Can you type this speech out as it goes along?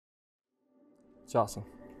Joycelyn,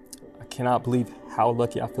 I cannot believe how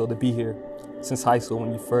lucky I feel to be here since high school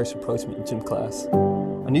when you first approached me in gym class.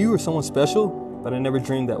 I knew you were someone special, but I never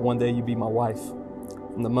dreamed that one day you'd be my wife.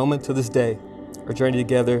 From the moment to this day, our journey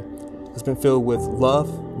together has been filled with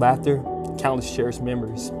love, laughter, and countless cherished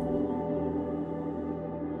memories.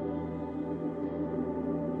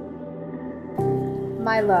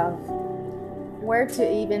 My love, where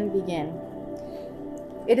to even begin?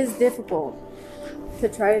 It is difficult to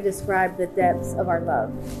try to describe the depths of our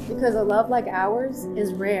love because a love like ours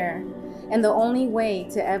is rare, and the only way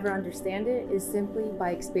to ever understand it is simply by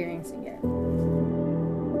experiencing it.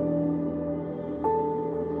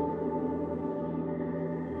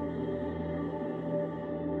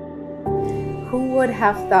 Who would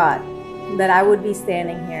have thought that I would be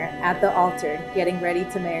standing here at the altar getting ready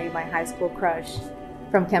to marry my high school crush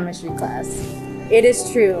from chemistry class? It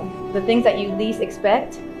is true. The things that you least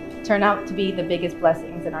expect turn out to be the biggest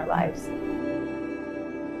blessings in our lives.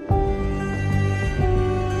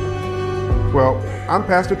 Well, I'm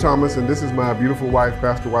Pastor Thomas, and this is my beautiful wife,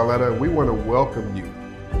 Pastor Joycelyn, and we want to welcome you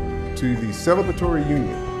to the celebratory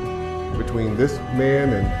union between this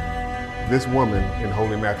man and this woman in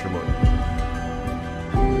holy matrimony.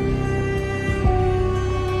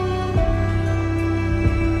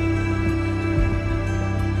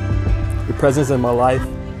 Your presence in my life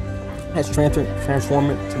has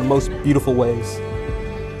transformed it to the most beautiful ways.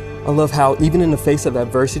 I love how even in the face of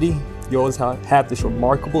adversity, you always have this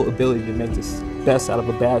remarkable ability to make the best out of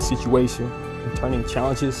a bad situation and turning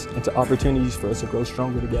challenges into opportunities for us to grow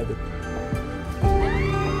stronger together.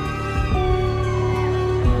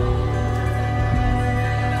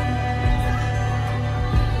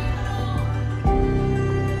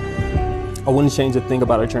 I wouldn't change a thing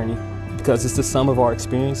about our journey because it's the sum of our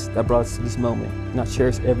experience that brought us to this moment, and I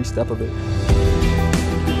cherish every step of it.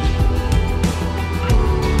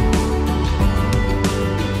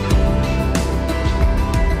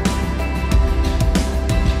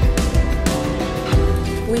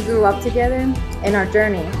 We grew up together, and our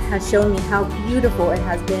journey has shown me how beautiful it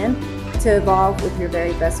has been to evolve with your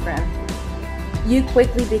very best friend. You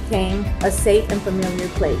quickly became a safe and familiar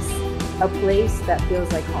place, a place that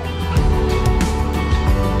feels like home.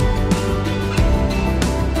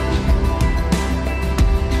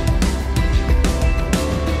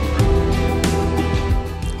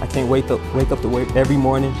 I can't wake up every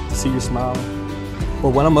morning to see your smile. But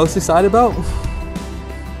what I'm most excited about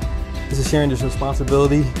is sharing this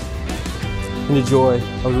responsibility and the joy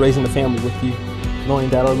of raising a family with you, knowing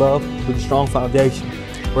that our love will be a strong foundation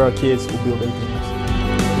where our kids will build their dreams.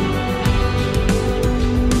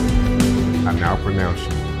 I now pronounce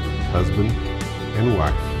you husband and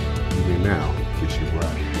wife. You may now kiss your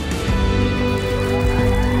bride.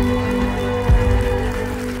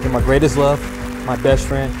 You're my greatest love, my best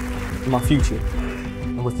friend, and my future.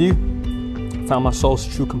 And with you, I found my soul's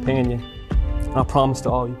true companion. And I promise to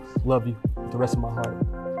always love you with the rest of my heart.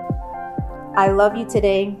 I love you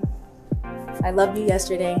today, I love you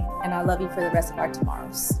yesterday, and I love you for the rest of our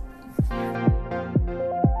tomorrows.